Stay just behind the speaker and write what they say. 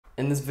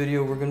In this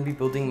video, we're gonna be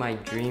building my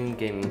dream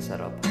gaming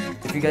setup.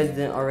 If you guys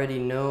didn't already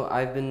know,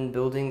 I've been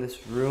building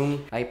this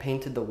room. I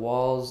painted the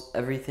walls.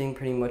 Everything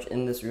pretty much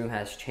in this room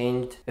has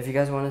changed. If you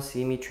guys wanna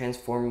see me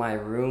transform my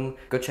room,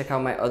 go check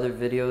out my other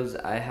videos.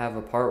 I have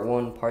a part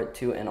 1, part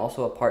 2, and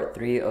also a part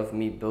 3 of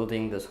me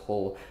building this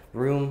whole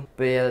room.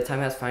 But yeah, the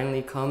time has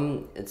finally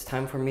come. It's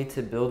time for me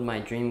to build my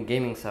dream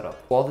gaming setup.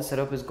 While the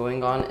setup is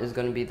going on is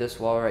gonna be this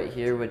wall right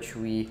here, which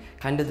we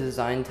kind of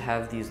designed to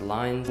have these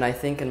lines. And I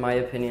think, in my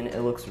opinion,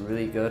 it looks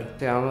really good.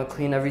 So yeah, I'm gonna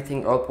clean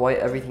everything up, white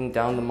everything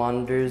down, the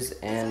monitors,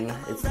 and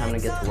it's time to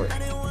get to work.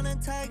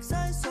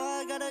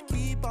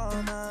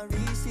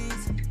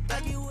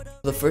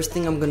 The first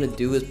thing I'm gonna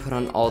do is put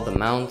on all the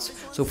mounts.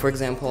 So for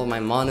example, my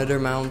monitor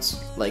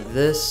mounts like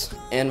this,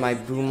 and my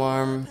boom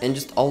arm, and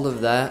just all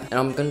of that. And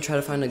I'm gonna try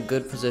to find a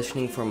good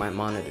positioning for my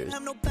monitors.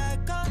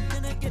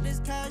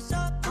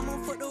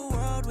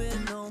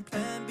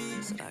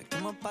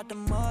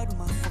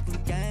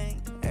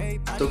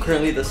 So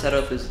currently the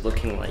setup is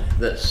looking like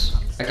this.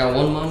 I got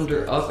one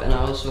monitor up, and I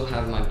also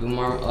have my boom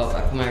arm up.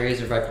 I put my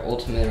Razer Viper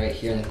Ultimate right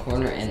here in the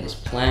corner, and this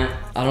plant.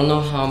 I don't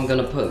know how I'm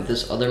gonna put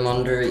this other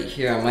monitor right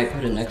here. I might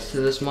put it next to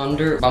this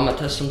monitor. I'm gonna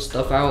test some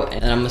stuff out,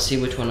 and I'm gonna see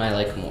which one I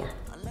like more.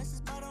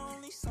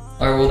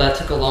 Alright, well that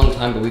took a long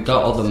time, but we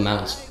got all the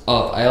mounts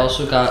up. I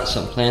also got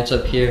some plants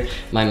up here,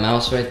 my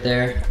mouse right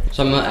there.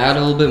 So I'm gonna add a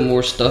little bit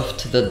more stuff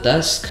to the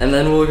desk, and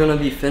then we're gonna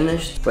be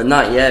finished, but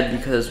not yet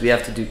because we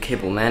have to do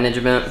cable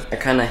management. I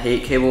kinda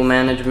hate cable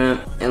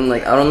management, and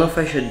like, I don't know if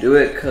I should do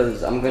it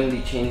because I'm gonna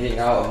be changing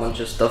out a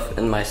bunch of stuff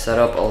in my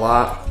setup a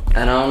lot,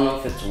 and I don't know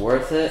if it's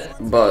worth it,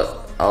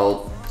 but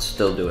I'll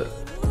still do it.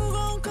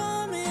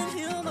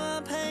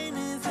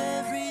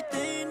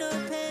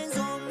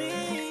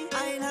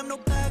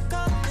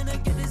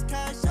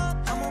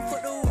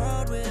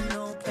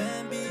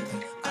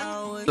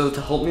 So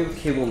to help me with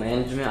cable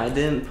management, I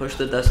didn't push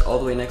the desk all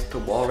the way next to the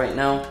wall right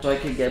now, so I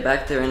could get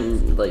back there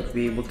and like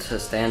be able to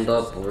stand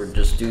up or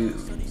just do,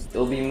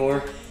 it'll be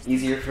more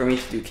easier for me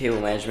to do cable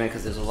management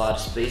because there's a lot of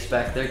space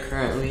back there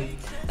currently.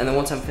 And then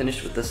once I'm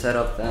finished with the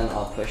setup, then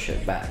I'll push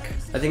it back.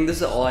 I think this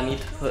is all I need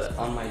to put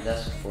on my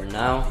desk for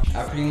now.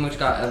 I pretty much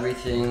got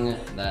everything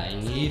that I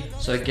need.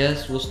 So I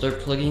guess we'll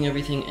start plugging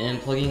everything in,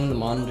 plugging in the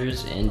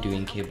monitors, and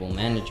doing cable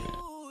management.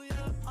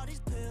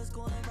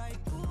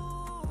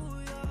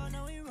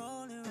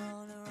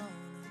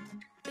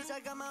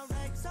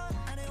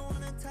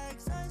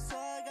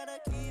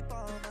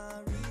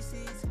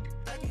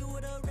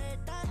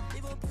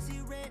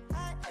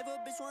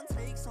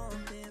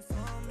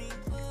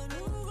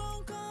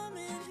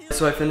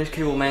 So I finished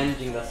cable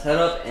managing the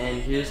setup,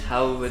 and here's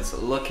how it's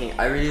looking.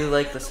 I really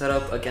like the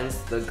setup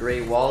against the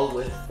gray wall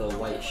with the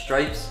white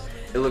stripes.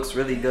 It looks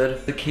really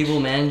good. The cable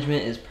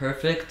management is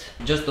perfect.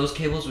 Just those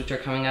cables which are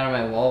coming out of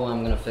my wall,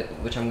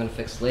 which I'm gonna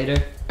fix later.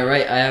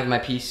 Alright, I have my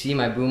PC,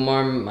 my boom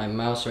arm, my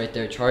mouse right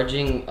there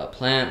charging, a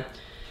plant.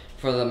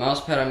 For the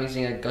mouse pad, I'm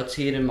using a Guts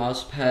heated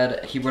mouse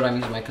pad. Keyboard, I'm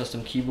using my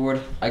custom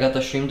keyboard. I got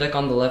the Stream Deck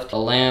on the left, a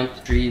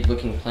lamp, tree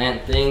looking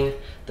plant thing.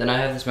 Then I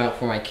have this mount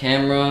for my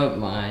camera,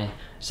 my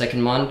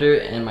second monitor,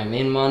 and my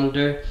main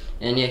monitor.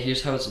 And yeah,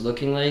 here's how it's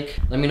looking like.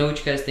 Let me know what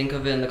you guys think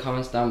of it in the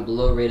comments down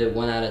below. Rated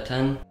 1 out of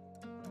 10.